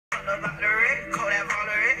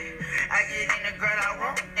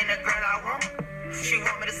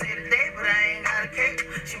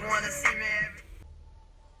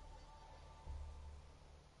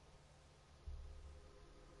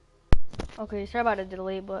Okay, sorry about the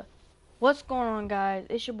delay, but what's going on, guys?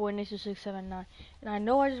 It's your boy Nation679, and I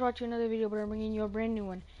know I just watched another video, but I'm bringing you a brand new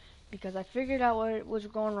one because I figured out what was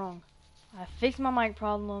going wrong. I fixed my mic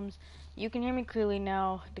problems. You can hear me clearly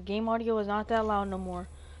now. The game audio is not that loud no more,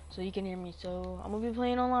 so you can hear me. So I'm gonna be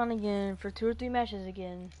playing online again for 2 or 3 matches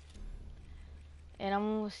again, and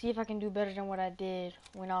I'm gonna see if I can do better than what I did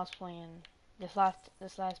when I was playing these last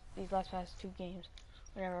past 2 games,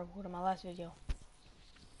 whatever I put in my last video.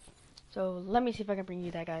 So let me see if I can bring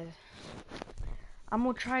you that, guys. I'm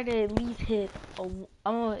gonna try to at least hit. I'm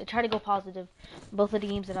gonna try to go positive both of the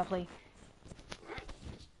games that I play.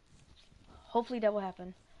 Hopefully that will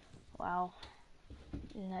happen. Wow,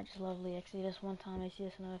 isn't that just lovely? I see this one time, I see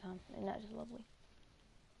this another time. Isn't that just lovely?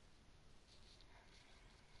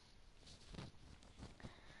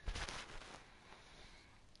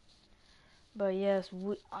 But yes,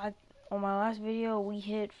 on my last video we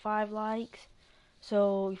hit 5 likes.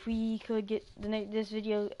 So if we could get this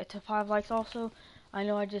video to 5 likes also. I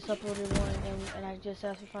know I just uploaded one and I just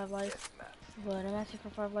asked for 5 likes, but I'm asking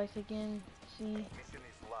for 5 likes again. See?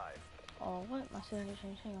 Oh, what? My settings are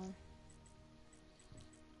changed. Hang on.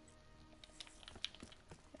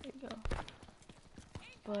 There you go.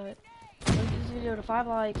 But let's get this video to 5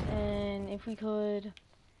 likes, and if we could,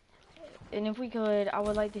 I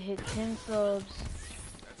would like to hit 10 subs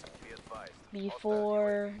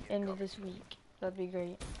before end of this week. That'd be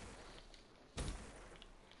great.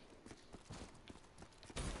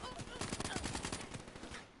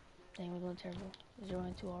 Dang, we're doing terrible.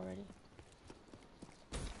 0-2 already.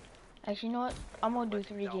 Actually, you know what? I'm gonna do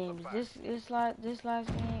 3 games. This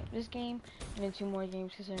game, and then 2 more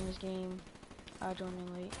games. Cause in this game, I joined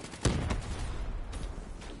in late.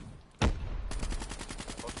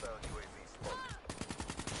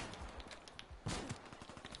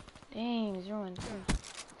 Dang, 0-2.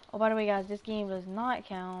 Oh, by the way, guys, this game does not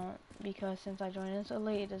count because since I joined in so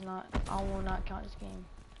late, it does not. I will not count this game.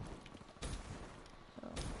 So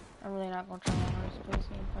I'm really not gonna try my hardest to play this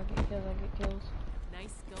game. If I get kills, I get kills.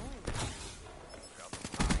 Nice going.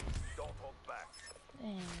 Don't hold back.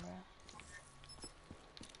 Dang, bro.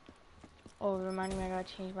 Oh, reminding me, I gotta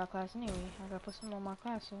change my class anyway. I gotta put something on my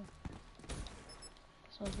class, so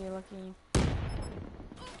it's supposed to be a lucky.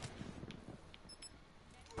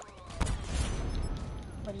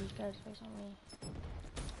 Buddy, you guys face on me.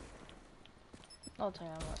 I'll tell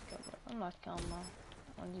you I'm last kill, but I'm last kill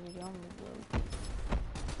on the video. I'm gonna blow.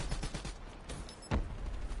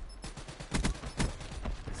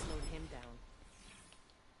 Slowed him down.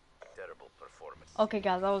 Terrible performance. Okay,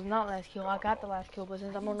 guys, that was not last kill. I got the last kill, but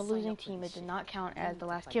since I'm on a losing team, it did not count as the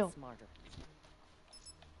last kill. Smarter.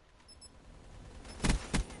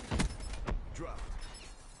 Drop.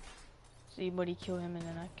 See, buddy, kill him, and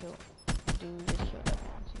then I killed. Dude, just killed that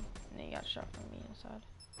man. See, and then he got shot from me inside.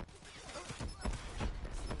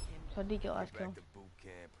 So I did get last kill. Back to boot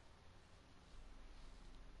camp.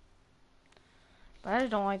 But I just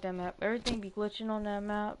don't like that map. Everything be glitching on that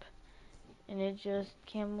map. And it just,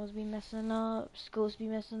 camos be messing up, scopes be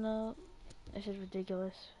messing up. It's just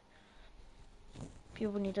ridiculous.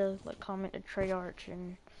 People need to, like, comment to Treyarch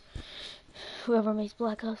and whoever makes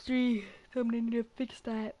Black Ops 3. Somebody need to fix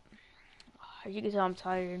that. As you can tell, I'm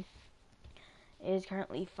tired. It is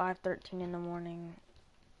currently 5:13 in the morning.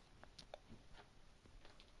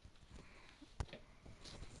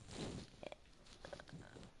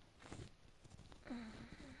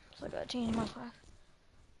 So I gotta change my class.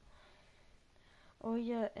 Oh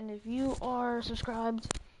yeah, and if you are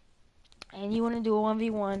subscribed and you want to do a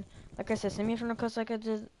 1v1, like I said, send me a friend request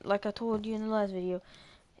like I told you in the last video.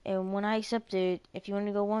 And when I accept it, if you want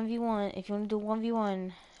to go 1v1, if you want to do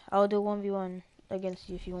 1v1, I'll do 1v1 against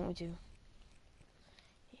you if you want me to.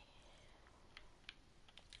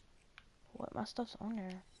 What, my stuff's on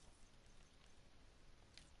there?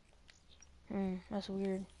 That's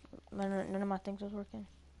weird. None of my things was working.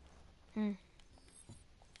 Isn't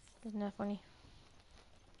that funny?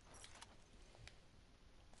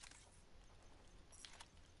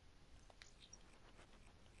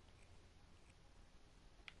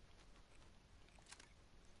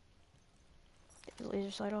 Take the laser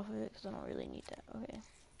sight off of it because I don't really need that. Okay.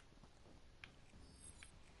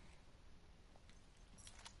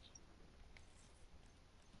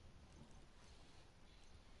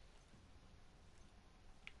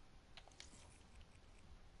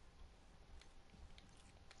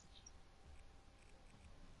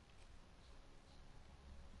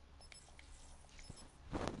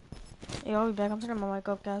 Hey, I'll be back. I'm turning my mic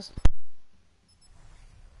up, guys.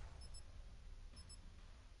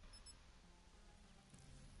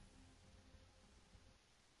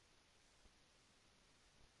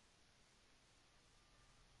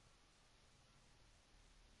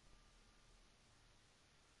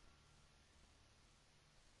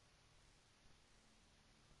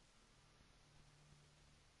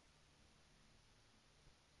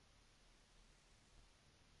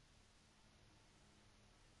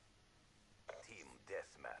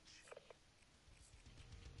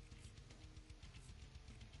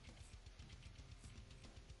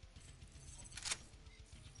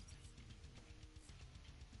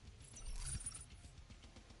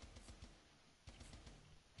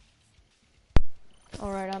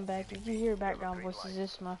 Alright, I'm back. If you hear background voices,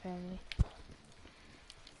 this is my family.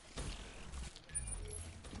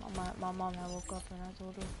 My mom had woke up and I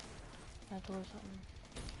told her something.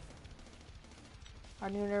 I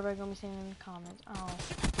knew everybody gonna be saying in the comments, oh,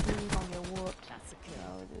 you gonna get whooped. That's a kill.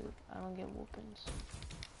 No, dude, I don't get whoopings.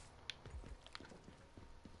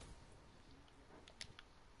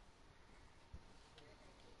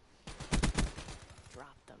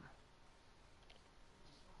 Drop them.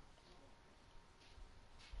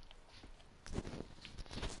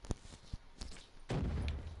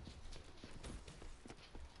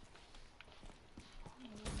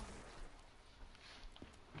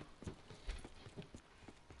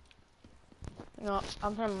 No,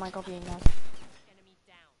 I'm turning my mic off again, guys. Enemy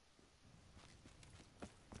down.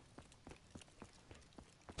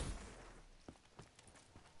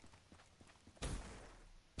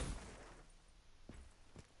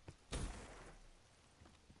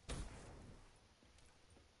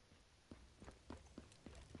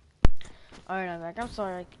 Alright, I'm back. I'm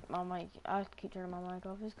sorry, my mic. I keep turning my mic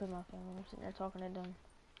off. It's because my family. I'm sitting there talking to them.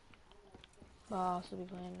 But I'll also be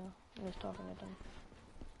playing though. I'm just talking to them.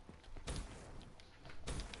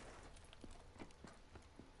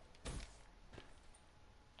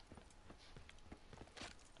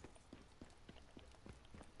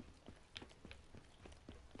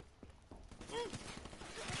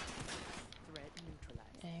 Threat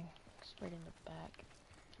neutralized. Dang, straight in the back.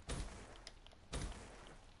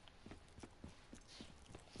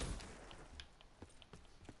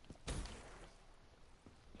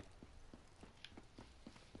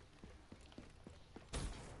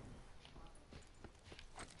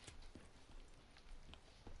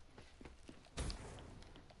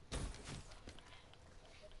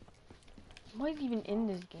 Nobody's even in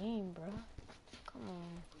this game, bro. Come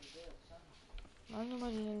on. Why is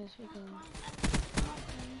nobody in this freaking...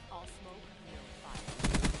 All smoke, no fire.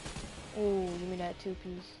 Oh, give me that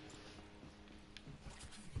two-piece.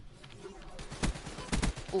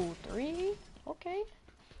 Oh, 3? Okay.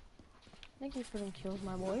 Thank you for them kills,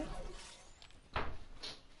 my boy.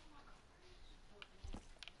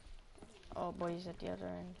 Oh, boy, he's at the other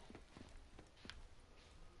end.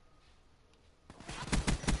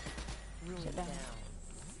 Ruin Sit down.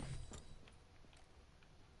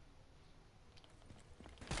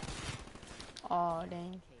 Oh,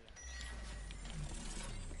 dang.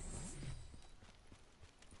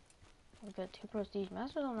 We've got 2 prestige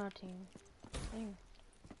masters on our team. Dang.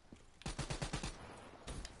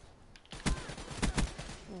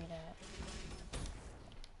 Give me that.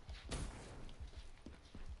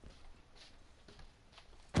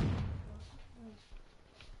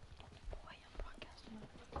 Boy, I'm broadcasting.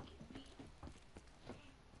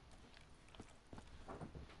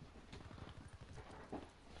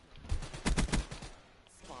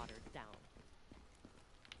 Spotter down.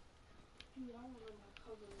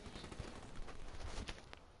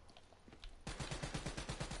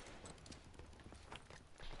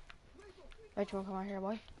 Bet you won't come out here,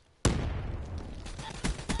 boy.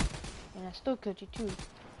 And I still killed you too.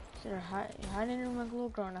 Instead of hiding in my little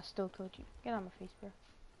girl, and I still killed you. Get out of my face, bro.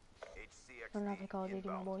 Don't have to call Duty,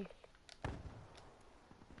 my boy.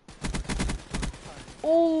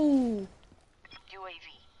 Oh!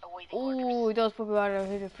 Oh, he does put me out of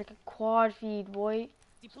here. A freaking quad feed, boy.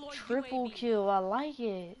 Deploy Triple UAV. kill. I like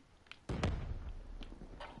it.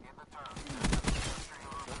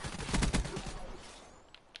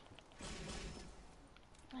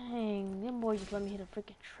 Dang, them boys just let me hit a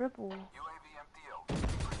freaking triple.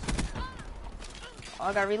 Oh,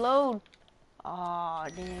 I gotta reload. Aw,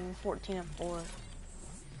 dang, 14 and 4.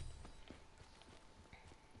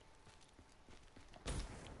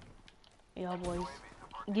 Yeah, boys.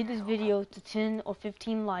 Get this video to 10 or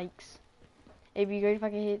 15 likes. It'd be great if I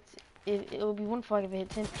could hit. It would be wonderful if I hit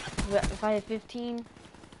 10. But if I hit 15,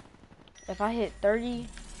 if I hit 30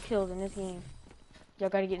 kills in this game, y'all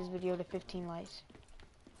gotta get this video to 15 likes.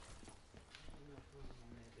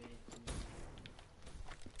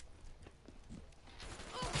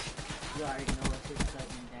 You already know what's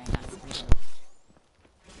exciting, dang.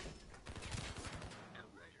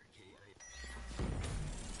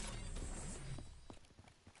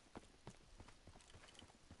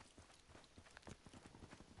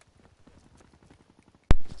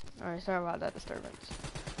 Alright, sorry about that disturbance.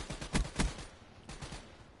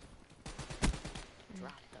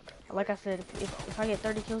 Drop them. Like I said, if I get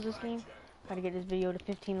 30 kills this game, I gotta get this video to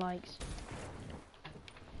 15 likes.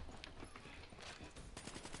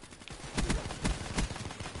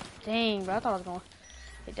 Dang, bro, I thought I was gonna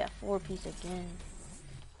hit that 4-piece again.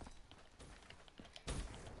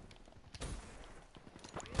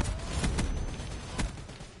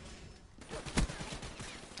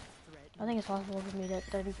 I think it's possible for me to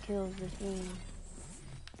 30 kills this game.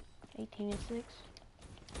 18 and 6.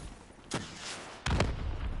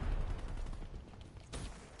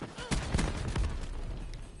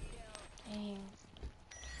 Dang.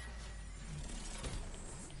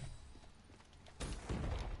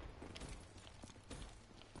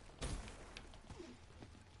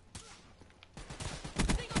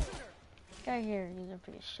 Guy here using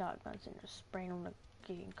freaking shotguns and just spraying on the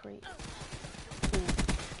getting crate. Ooh.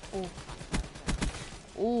 Ooh.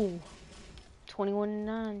 Ooh.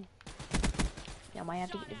 21-9. Y'all might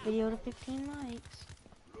have to get the video to 15 likes.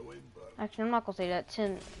 Actually, I'm not gonna say that.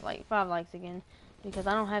 10, like 5 likes again, because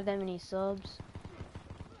I don't have that many subs.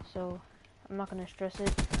 So I'm not gonna stress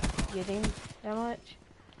it getting that much.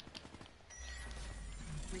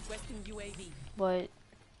 Requesting UAV. But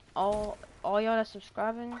all y'all that's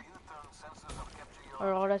subscribing,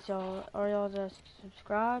 or all y'all that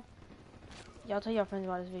subscribe, y'all tell your friends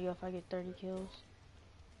about this video if I get 30 kills.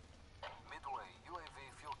 Midway,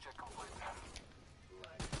 UAV fuel check complete.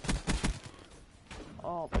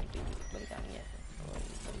 Oh, but he got me but he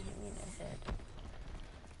hit me in the head.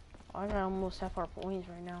 I got almost half our points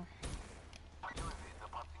right now. UAV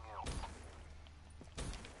departing L.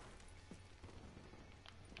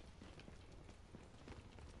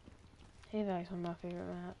 Hayback's one of my favorite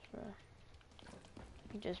maps, bro.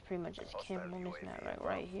 You just pretty much just camp on this map, like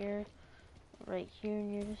right here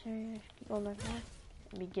near this area. Keep going back there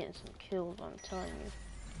and be getting some kills, I'm telling you.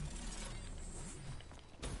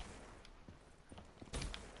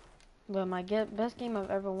 But my best game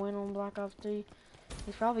I've ever won on Black Ops 3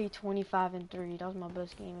 is probably 25-3. That was my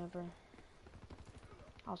best game ever.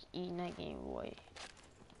 I was eating that game away.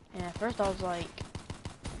 And at first I was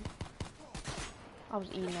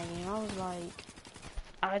eating that game.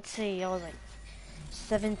 I'd say I was like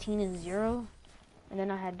 17-0. And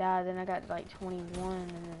then I had died. Then I got like 21, and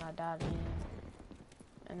then I died again.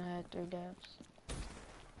 And I had 3 deaths.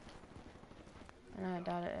 And I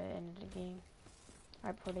died at the end of the game.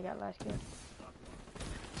 Right before they got last kill.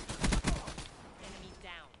 Enemy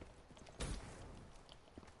down.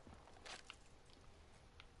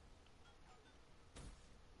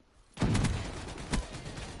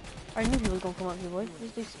 I knew he was gonna come up here, boy.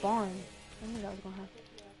 Just they spawn. I knew that was gonna happen.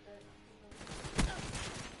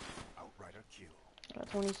 Outrider kill. Got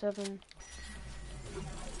 27.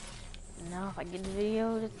 Now if I get the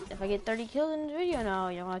video, if I get 30 kills in the video now,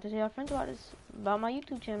 y'all gonna have to tell your friends about this, about my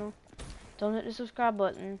YouTube channel. Don't hit the subscribe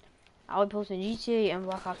button. I'll be posting GTA and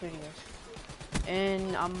Black Ops videos.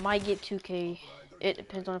 And I might get 2K. It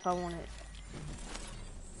depends on if I want it.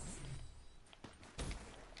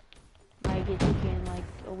 Might get 2K in like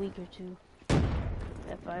a week or 2.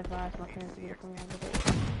 If I ask my friends to get it from me, I'll get it.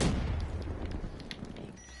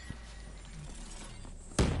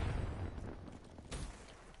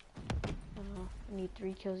 I need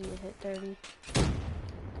 3 kills to hit 30.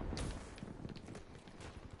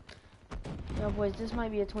 Yo boys, this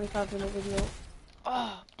might be a 25-minute video.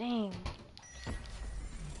 Oh, dang.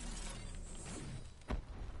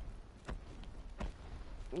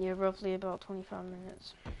 Yeah, roughly about 25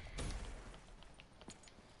 minutes.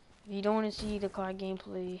 If you don't want to see the car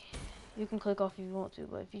gameplay, you can click off if you want to,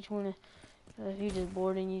 but if you just want to, if you're just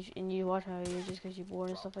bored and you watch my video just because you're bored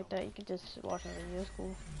and stuff like that, you can just watch my video, it's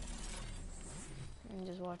cool. And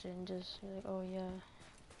just watch it and just be like, oh yeah.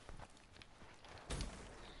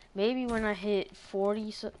 Maybe when I hit not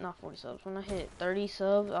 40 subs, when I hit 30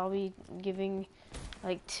 subs, I'll be giving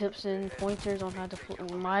like tips and pointers on how to play,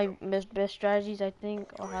 my best strategies, I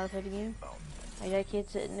think, on how to play the game. Like that kid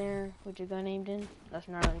sitting there with your gun aimed in, that's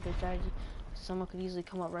not really a good strategy. Someone could easily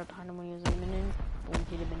come up right behind him when he was aiming in, boom,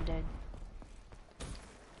 he'd have been dead.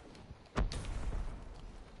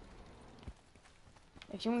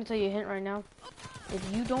 If you want me to tell you a hint right now, if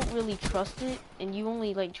you don't really trust it and you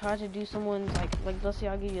only like try to do someone's like let's say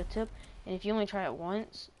I'll give you a tip, and if you only try it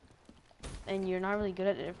once and you're not really good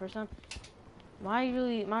at it the first time, my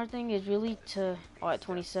thing is really to at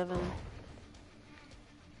 27.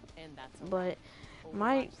 And that's But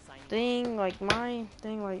my thing like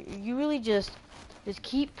you really just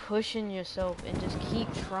keep pushing yourself and just keep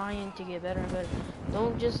trying to get better and better.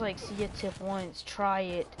 Don't just like see a tip once, try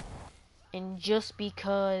it, and just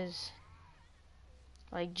because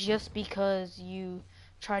you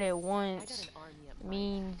tried it once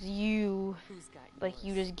means you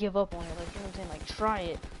just give up on it. Like, you know what I'm saying? Like, try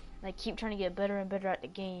it. Like, keep trying to get better and better at the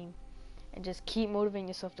game, and just keep motivating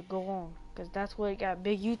yourself to go on, because that's what got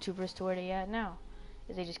big YouTubers to where they at now.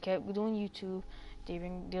 Is they just kept doing YouTube. They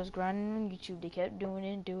was grinding on YouTube. They kept doing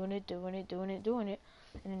it, and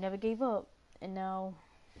they never gave up. And now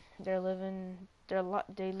they living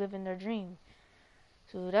their dream.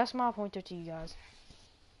 So that's my pointer to you guys.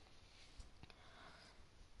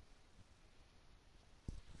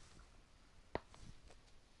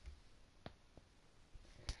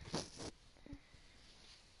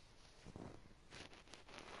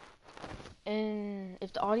 And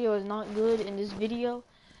if the audio is not good in this video,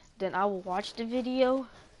 then I will watch the video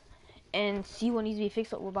and see what needs to be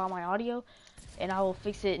fixed about my audio, and I will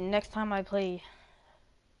fix it next time I play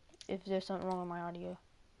if there's something wrong with my audio.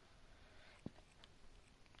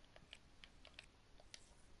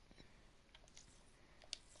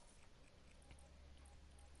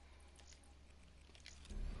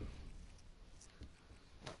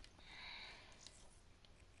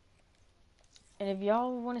 And if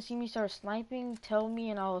y'all want to see me start sniping, tell me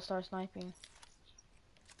and I will start sniping.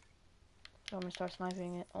 I'm gonna start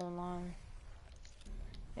sniping it online.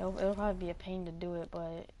 It'll probably be a pain to do it,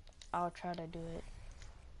 but I'll try to do it.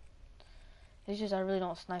 It's just I really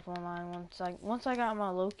don't snipe online. Once I got my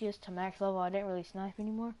locust to max level, I didn't really snipe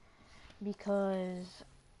anymore because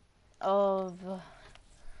of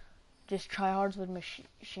just tryhards with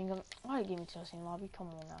machine gun. Why did it give me to the same lobby? Come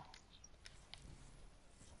on now.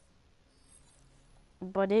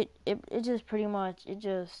 But it just pretty much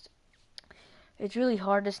it's really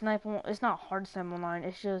hard to snipe on. It's not hard to snipe online.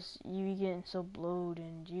 It's just you be getting so blowed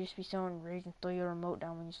and you just be so enraged and throw your remote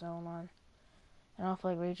down when you snipe online. And I don't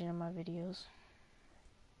feel like raging in my videos.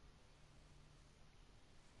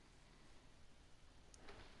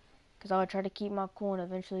 Because I would try to keep my cool, and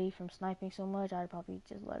eventually from sniping so much, I'd probably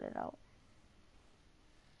just let it out.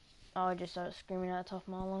 I would just start screaming at the top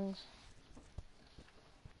of my lungs.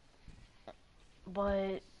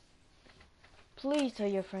 But please tell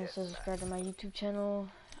your friends to subscribe to my YouTube channel.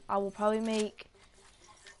 I'm gonna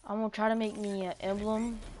try to make me an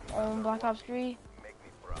emblem on Black Ops 3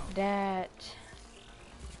 that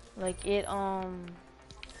like it has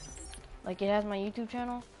my YouTube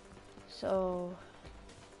channel. So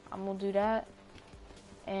I'm gonna do that,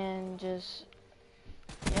 and just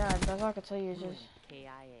yeah, that's all I can tell you is just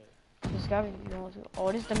subscribe if you want to.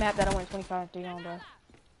 Oh, this is the map that I went 25-3 on, bro.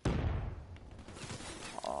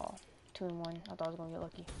 Oh, 2-1. I thought I was gonna get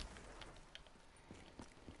lucky.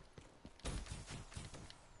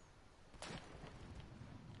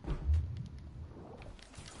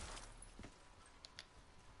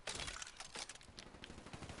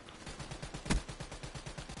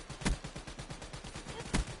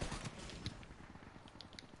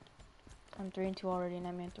 I'm 3-2 already, and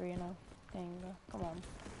I'm in 3-0. Dang, bro. Come on.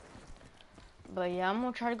 But yeah, I'm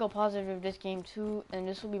gonna try to go positive this game too, and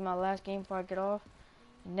this will be my last game before I get off.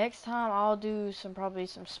 Next time I'll do probably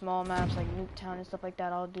some small maps like Nuketown and stuff like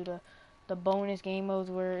that. I'll do the bonus game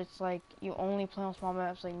modes where it's like you only play on small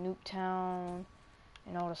maps like Nuketown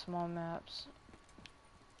and all the small maps.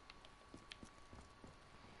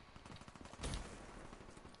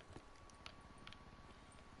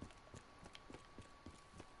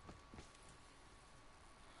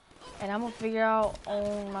 And I'm gonna figure out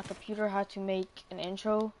on my computer how to make an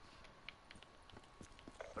intro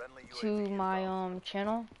to my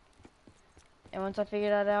channel. And once I figure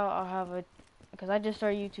that out, I'll have because I just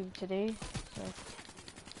started YouTube today, so,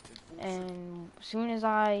 and as soon as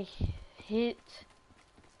I hit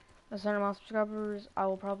a certain amount of subscribers,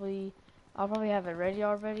 I'll probably have it ready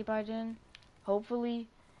already by then, hopefully,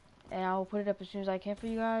 and I'll put it up as soon as I can for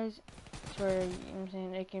you guys, so you know what I'm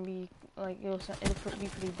saying, it can be like it'll be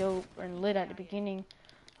pretty dope and lit at the beginning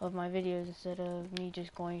of my videos instead of me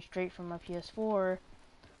just going straight from my PS4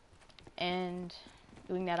 and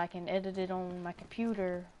doing that. I can edit it on my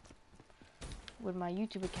computer with my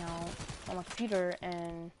YouTube account on my computer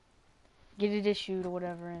and get it issued or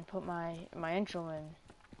whatever and put my intro in.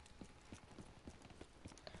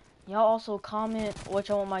 Y'all also comment what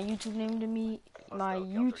y'all want my YouTube name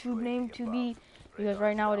to be, because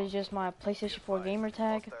right now it is just my PlayStation 4 gamer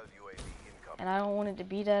tag, and I don't want it to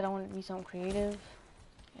be that. I want it to be something creative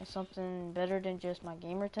and something better than just my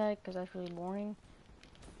gamer tag, because that's really boring.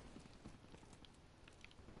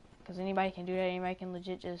 Because anybody can do that. Anybody can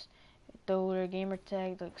legit just throw their gamer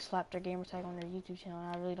tag, like slap their gamer tag on their YouTube channel.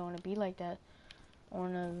 And I really don't want to be like that. I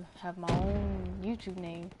want to have my own YouTube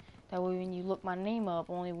name. That way when you look my name up,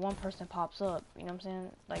 only one person pops up. You know what I'm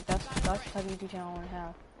saying? Like that's the type of YouTube channel I want to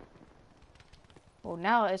have. Well,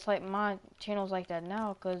 now it's like my channel's like that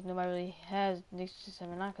now because nobody really has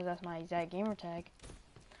Nick679 because that's my exact gamer tag.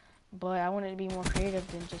 But I want it to be more creative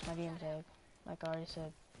than just my gamer tag, like I already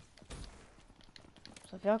said.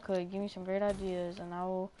 So if y'all could give me some great ideas, and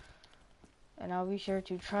I'll be sure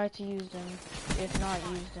to try to use them. If not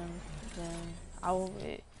use them, then I will.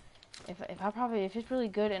 If it's really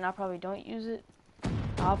good and I probably don't use it,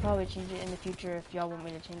 I'll probably change it in the future if y'all want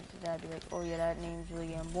me to change it to that. Be like, oh yeah, that name's really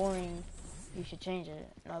getting boring. You should change it.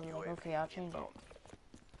 And I'll be like, okay, I'll change it.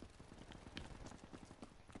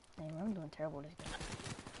 Damn, I'm doing terrible this game.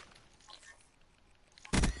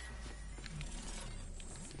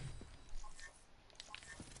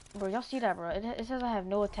 Bro, y'all see that, bro? It says I have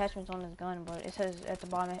no attachments on this gun, but it says at the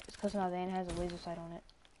bottom, it's customized and it has a laser sight on it.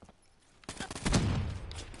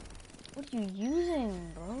 What are you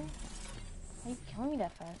using, bro? Why are you killing me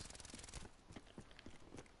that fast?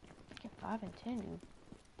 Freaking 5 and 10, dude.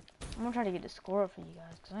 I'm gonna try to get the score up for you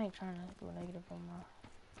guys, because I ain't trying to go negative on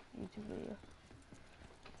my YouTube video.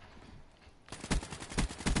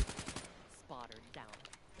 Spotter down.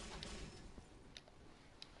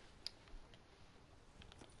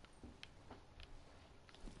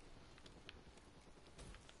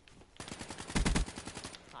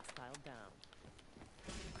 Hostile down.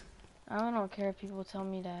 I don't care if people tell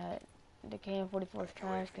me that the KN-44 is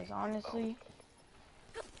trash, because honestly,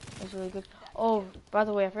 it's really good. Oh, by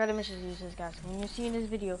the way, I forgot to mention to you this, guys. When you're seeing this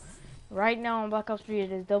video, right now on Black Ops 3,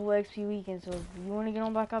 it is double XP weekend. So if you want to get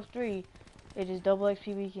on Black Ops 3, it is double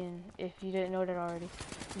XP weekend. If you didn't know that already,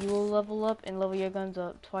 you will level up and level your guns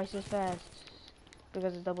up twice as fast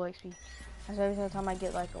because it's double XP. And so every single time I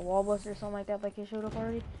get like a wall buster or something like that, like it showed up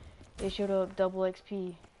already, it showed up double XP.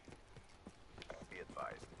 Be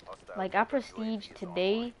advised. Hostile Like I UAV prestige is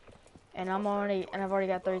today, online. and I've already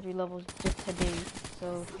got 33 levels just today.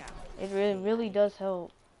 So it really does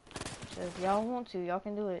help. So if y'all want to, y'all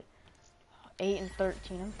can do it. 8 and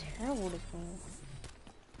 13. I'm terrible this game.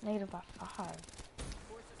 Negative by 5.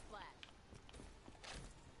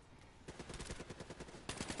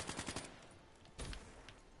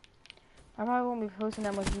 I probably won't be posting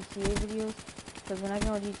that much GTA videos, because when I get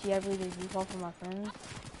on GTA, I really just goof off with my friends.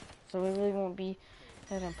 So it really won't be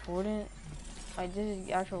that important. Like, this is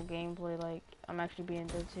actual gameplay, like, I'm actually being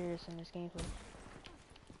dead serious in this gameplay.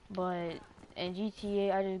 But in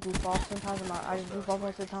GTA, I just goof off sometimes. I just goof off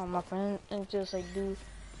most of the time with my friends and just like do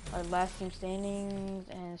like last team standings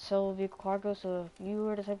and solo vehicle cargo. So if you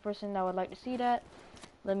are the type of person that would like to see that,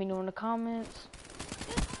 let me know in the comments,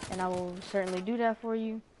 and I will certainly do that for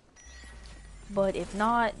you. But if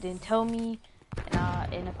not, then tell me,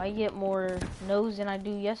 and if I get more no's than I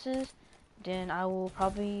do yeses, then I will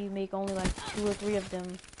probably make only like 2 or 3 of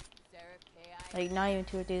them. Like not even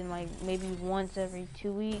 2 or 3, like maybe once every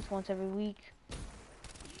 2 weeks, once every week.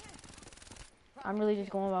 I'm really just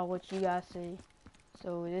going about what you guys say.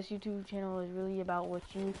 So this YouTube channel is really about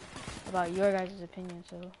about your guys' opinion.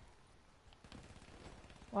 So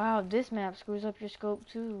wow, this map screws up your scope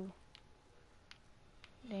too.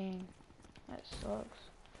 Dang, that sucks.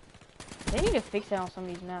 They need to fix that on some of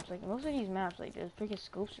these maps. Like most of these maps, like the freaking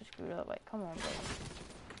scopes are screwed up. Like come on, bro.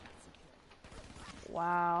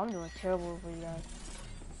 Wow, I'm doing terrible for you guys.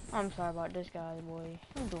 I'm sorry about this guy, boy.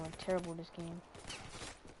 I'm doing terrible this game.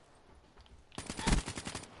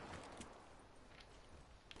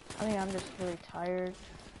 I think I'm just really tired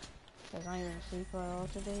because I didn't sleep at all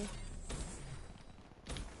today.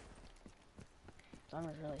 So I'm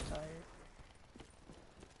just really tired.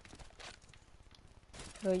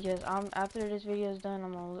 But yes, after this video is done,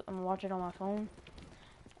 I'm gonna watch it on my phone,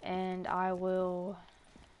 and I will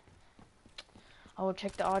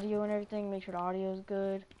check the audio and everything, make sure the audio is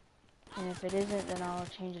good, and if it isn't, then I'll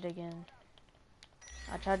change it again.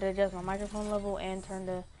 I tried to adjust my microphone level and turn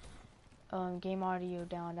the game audio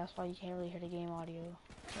down. That's why you can't really hear the game audio.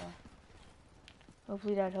 So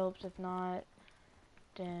hopefully that helps. If not,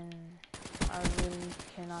 then I really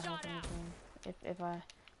cannot help anything.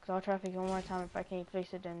 Cause I'll try to fix it one more time. If I can't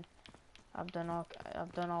fix it, then I've done all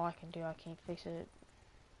I can do. I can't fix it.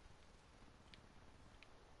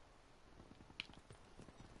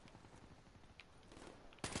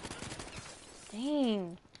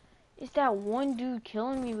 Dang. It's that one dude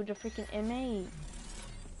killing me with the freaking M8.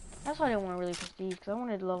 That's why I didn't want to really prestige, because I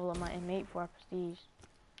wanted to level up my M8 before I prestige.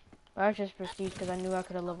 But I just prestige because I knew I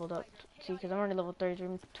could have leveled up. See, because I'm already level 33,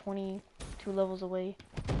 I'm 22 levels away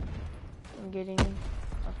from getting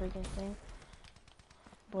a freaking thing.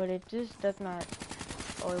 But if this deathmatch,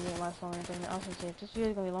 oh, it won't last longer than I was gonna say, if this video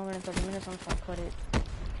is going to be longer than 30 minutes, I'm just going to cut it.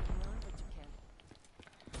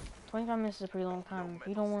 25 minutes is a pretty long time. If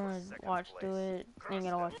you don't want to watch through it, you ain't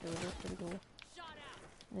gotta watch through it. It's pretty cool.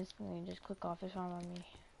 This thing just click off. It's fine by me.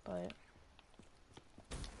 But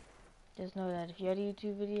just know that if you had a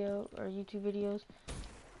YouTube video or YouTube videos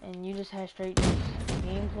and you just had straight just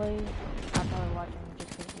gameplay, I'd probably watch them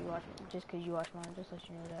just cause you watch mine. Just let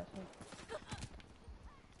you know that. So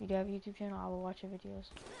if you do have a YouTube channel, I will watch your videos.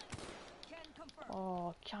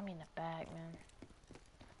 Oh, shot me in the back, man.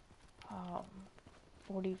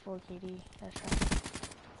 44 KD. That's right.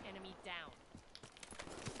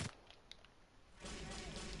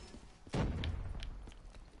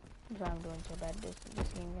 why I'm doing so bad this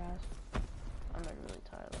game, guys. I'm like really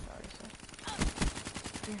tired, like I already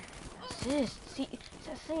said. Assist. See, it's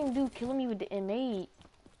that same dude killing me with the M8.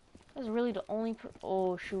 That's really the only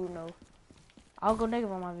oh shoot, no. I'll go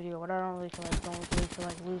negative on my video, but I don't really feel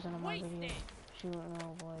like losing on my video. Shoot,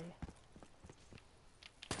 no boy.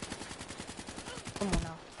 Come on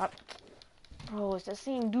now. Stop. Bro, it's that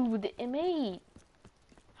same dude with the M8.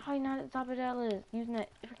 How you not at the top of that list? Using that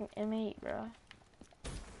freaking M8, bro.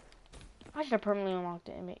 I should have permanently unlocked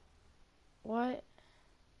the M8. What?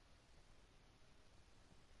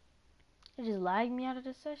 It just lagged me out of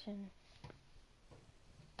the session.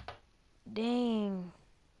 Dang.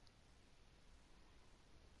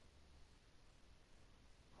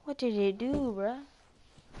 What did it do, bruh?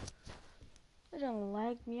 It done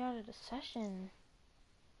lagged me out of the session.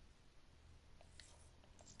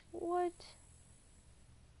 What?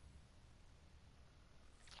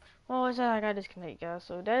 Well, I said I got disconnected, guys.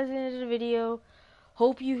 So that is the end of the video.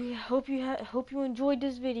 Hope you enjoyed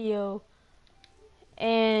this video,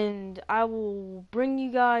 and I will bring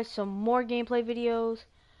you guys some more gameplay videos.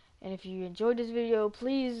 And if you enjoyed this video,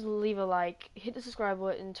 please leave a like, hit the subscribe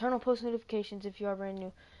button, turn on post notifications if you are brand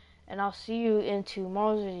new, and I'll see you in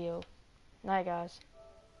tomorrow's video. Night, guys.